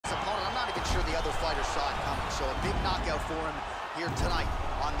other fighter saw it coming. So a big knockout for him here tonight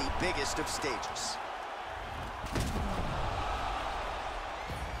on the biggest of stages.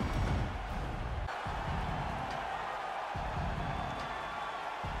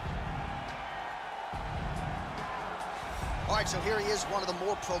 All right, so here he is, one of the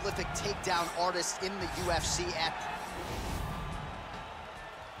more prolific takedown artists in the UFC at...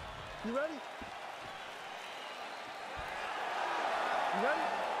 You ready? You ready?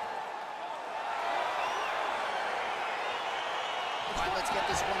 All right, let's get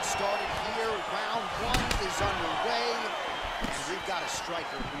this one started here. Round one is underway. And we've got a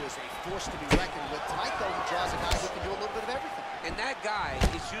striker who is a force to be reckoned with. Tonight, though, he draws a guy who can do a little bit of everything. And that guy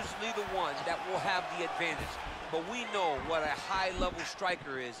is usually the one that will have the advantage. But we know what a high-level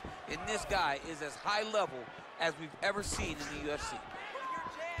striker is, and this guy is as high-level as we've ever seen in the UFC.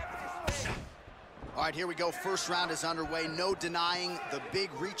 All right, here we go. First round is underway. No denying the big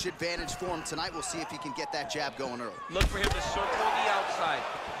reach advantage for him tonight. We'll see if he can get that jab going early. Look for him to circle on the outside.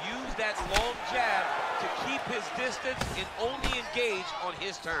 Use that long jab to keep his distance and only engage on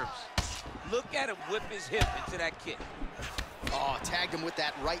his terms. Look at him whip his hip into that kick. Oh, tagged him with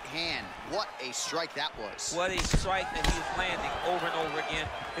that right hand. What a strike that was. What a strike that he is landing over and over again.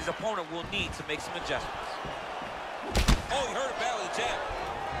 His opponent will need to make some adjustments. Oh, he hurt him badly, the jab.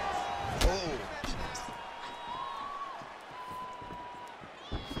 Oh.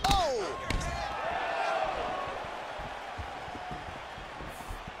 Oh!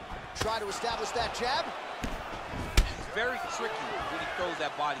 Try to establish that jab. It's very tricky when he throws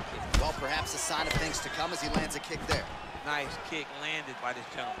that body kick. Well, perhaps a sign of things to come as he lands a kick there. Nice kick landed by this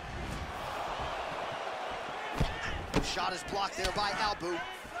gentleman. Shot is blocked there by Albu.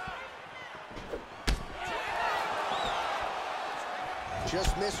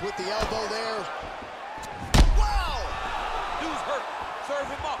 Just missed with the elbow there. Wow! Dude's hurt. Serve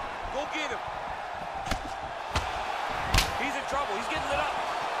him up. Go get him. He's in trouble. He's getting lit up.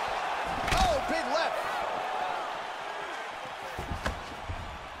 Oh, big left.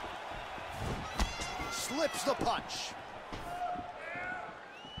 Slips the punch.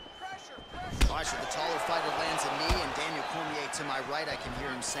 All right, so the taller fighter lands a knee, and Daniel Cormier to my right, I can hear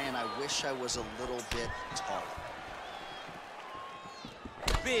him saying, I wish I was a little bit taller.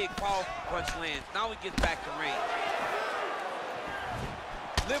 Big, powerful punch lands. Now he gets back to range.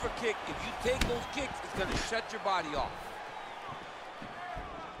 Liver kick, if you take those kicks, it's going to shut your body off.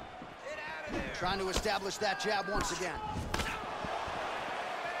 Get out of there. Trying to establish that jab once again.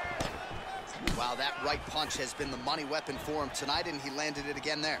 Wow, that right punch has been the money weapon for him tonight, and he landed it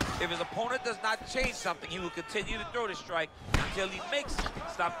again there. If his opponent does not change something, he will continue to throw the strike until he makes it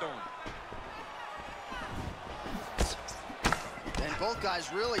stop throwing. And both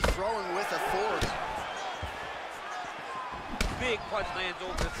guys really throwing with authority. Big punch lands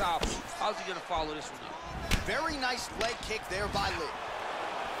over the top. How's he going to follow this one up? Very nice leg kick there by Lee.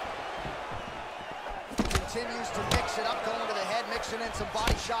 Continues to mix it up, going to the head, mixing in some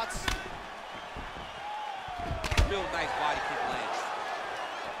body shots. Real nice body kick lands.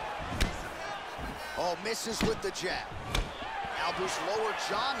 Oh, misses with the jab. Albu's lower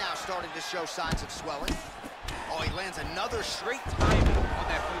jaw now starting to show signs of swelling. Oh, he lands another straight Timing on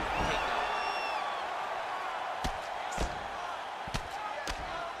that beautiful takedown.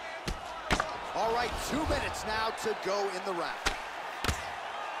 All right, 2 minutes now to go in the round.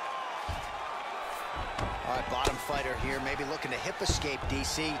 All right, bottom fighter here, maybe looking to hip escape,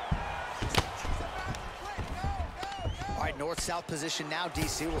 DC. All right, north-south position now,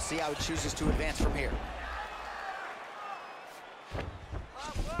 DC. We'll see how he chooses to advance from here.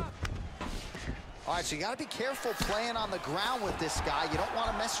 All right, so you got to be careful playing on the ground with this guy. You don't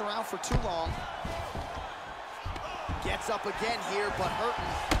want to mess around for too long. Gets up again here, but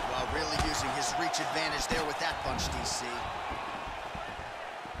hurting. Well, really using his reach advantage there with that punch, DC.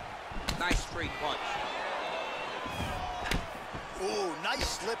 Nice straight punch. Ooh, nice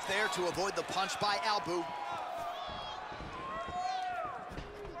slip there to avoid the punch by Albu.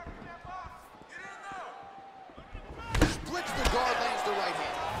 Splits the guard, lands the right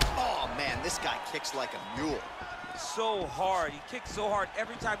hand. Oh, man, this guy kicks like a mule. So hard. He kicks so hard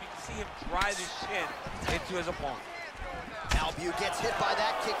every time you can see him drive his shin into his opponent. Albu gets hit by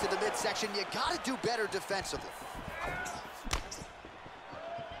that kick to the midsection. You got to do better defensively.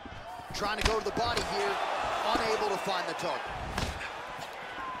 Trying to go to the body here, unable to find the target.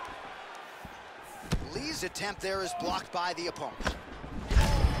 Lee's attempt there is blocked by the opponent.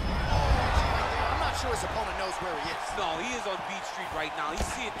 I'm not sure his opponent knows where he is. No, he is on Beach Street right now. He's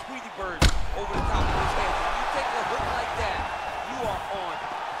seeing Tweety Bird over the top of his head. When you take a hook like that, you are on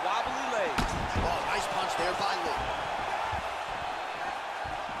wobbly legs. Oh, nice punch there by Lee.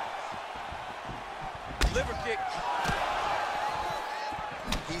 Liver kick.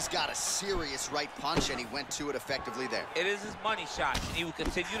 He's got a serious right punch, and he went to it effectively there. It is his money shot, and he will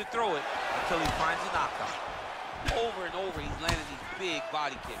continue to throw it until he finds a knockout. Over and over, he's landing these big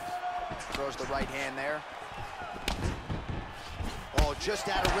body kicks. Throws the right hand there. Oh, just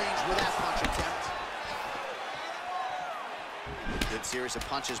out of range with that punch attempt. Good series of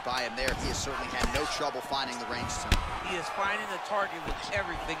punches by him there. He has certainly had no trouble finding the range zone. He is finding the target with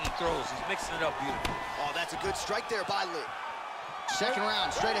everything he throws. He's mixing it up beautifully. Oh, that's a good strike there by Lee. Second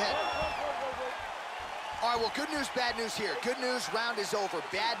round, straight ahead. All right, well, good news, bad news here. Good news, round is over.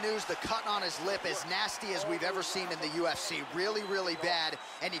 Bad news, the cut on his lip, as nasty as we've ever seen in the UFC. Really, really bad.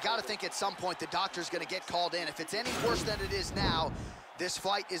 And you got to think at some point the doctor's going to get called in. If it's any worse than it is now, this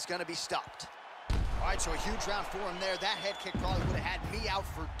fight is going to be stopped. All right, so a huge round for him there. That head kick probably would have had me out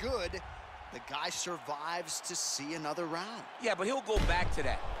for good. The guy survives to see another round. Yeah, but he'll go back to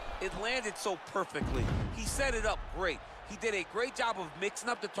that. It landed so perfectly. He set it up great. He did a great job of mixing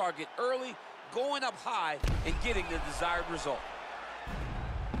up the target early, going up high, and getting the desired result.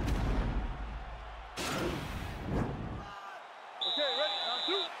 Okay, ready? Round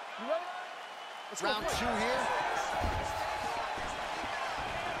two. You ready? Let's Round go. 2 here.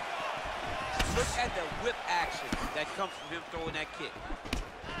 Look at the whip action that comes from him throwing that kick.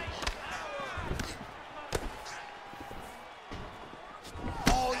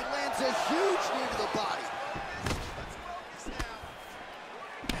 Oh, he lands a huge knee to the body.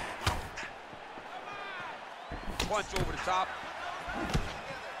 Punch over the top.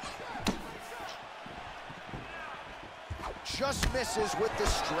 Just misses with the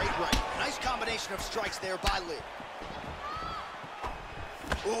straight right. Nice combination of strikes there by Lee.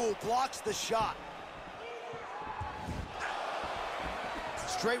 Ooh, blocks the shot.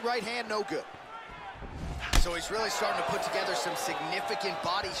 Straight right hand, no good. So he's really starting to put together some significant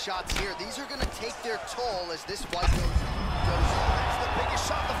body shots here. These are going to take their toll as this fight goes on. That's the biggest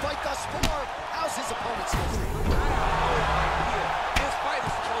shot in the fight thus far. How's his opponent still treated? This fight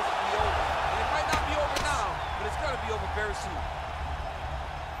is supposed to be over. And it might not be over now, but it's going to be over very soon.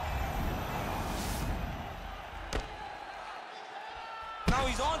 Now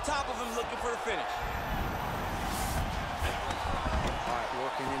he's on top of him looking for the finish. All right,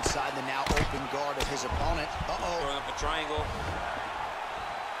 working inside the now open guard of his opponent. Throwing up a triangle.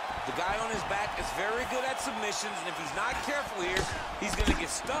 The guy on his back is very good at submissions, and if he's not careful here, he's going to get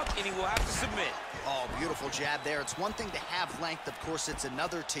stuck, and he will have to submit. Oh, beautiful jab there. It's one thing to have length. Of course, it's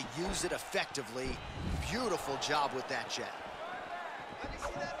another to use it effectively. Beautiful job with that jab.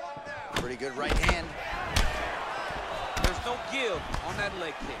 Pretty good right hand. There's no give on that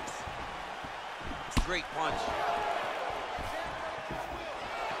leg kick. Great punch.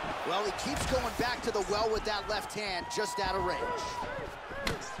 Well, he keeps going back to the well with that left hand, just out of range.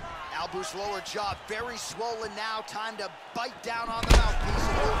 Albu's lower jaw very swollen now. Time to bite down on the mouthpiece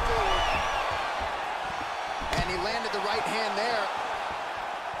and move forward. And he landed the right hand there.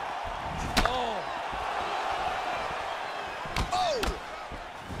 Oh. Oh!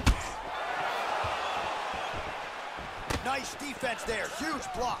 Nice defense there. Huge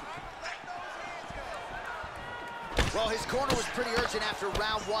block. Well, his corner was pretty urgent after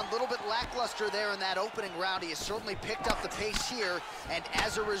round 1. A little bit lackluster there in that opening round. He has certainly picked up the pace here, and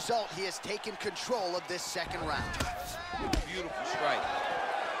as a result, he has taken control of this second round. Beautiful strike.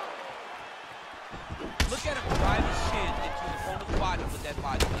 Look at him drive his shin into his opponent's body with that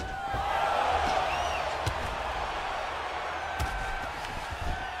body kick.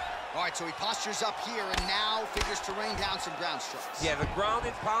 All right, so he postures up here and now figures to rain down some ground strikes. Yeah, the ground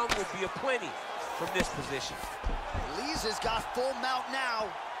and pound will be aplenty from this position. Lee's has got full mount now.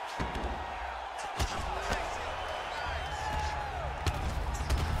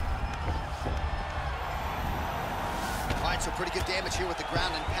 All right, so pretty good damage here with the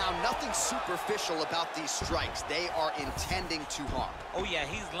ground and pound. Nothing superficial about these strikes. They are intending to harm. Oh, yeah,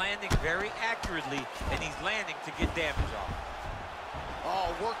 he's landing very accurately, and he's landing to get damage off.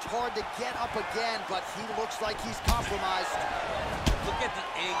 Oh, worked hard to get up again, but he looks like he's compromised. Look at the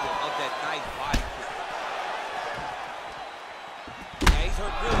angle of that nice body kick. Yeah, he's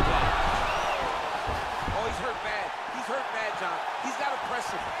hurt really bad. Oh, he's hurt bad. He's hurt bad, John. He's got to press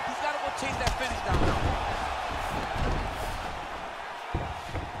him. He's got to go chase that finish down now.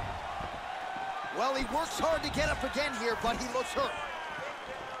 Well, he works hard to get up again here, but he looks hurt.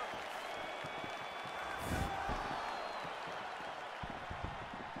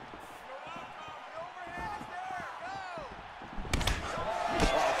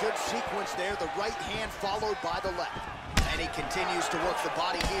 Oh, good sequence there. The right hand followed by the left. And he continues to work the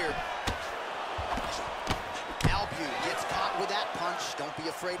body here. Albu gets caught with that punch. punch. Don't be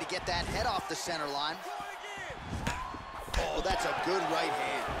afraid to get that head off the center line. Oh, that's a good right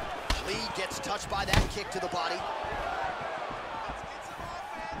hand. Lee gets touched by that kick to the body.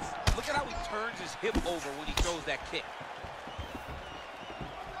 Look at how he turns his hip over when he throws that kick.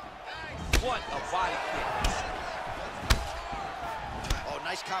 What a body kick. Oh,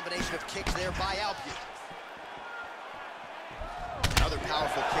 nice combination of kicks there by Albion. Another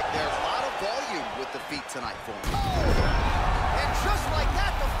powerful kick there. A lot of volume with the feet tonight for him. Oh! And just like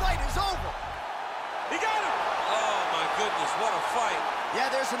that, the fight is over. He got him! Oh, my goodness, what a fight. Yeah,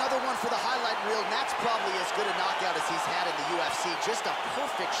 there's another one for the highlight reel, and that's probably as good a knockout as he's had in the UFC. Just a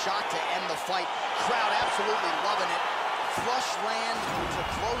perfect shot to end the fight. Crowd absolutely loving it. Flush land to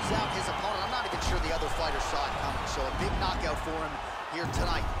close out his opponent. I'm not even sure the other fighter saw it coming, so a big knockout for him here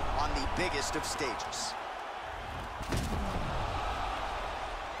tonight on the biggest of stages.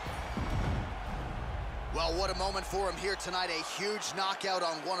 Well, what a moment for him here tonight. A huge knockout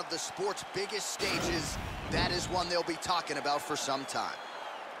on one of the sport's biggest stages. That is one they'll be talking about for some time.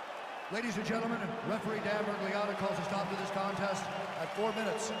 Ladies and gentlemen, referee Dan Bergliano calls a stop to this contest at 4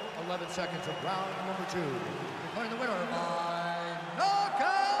 minutes, 11 seconds of round number 2. Declaring the winner by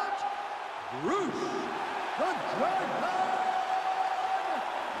knockout, Bruce the Dragon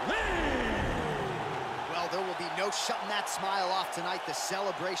Lee! Well, there will be no shutting that smile off tonight. The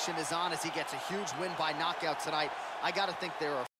celebration is on as he gets a huge win by knockout tonight. I got to think there are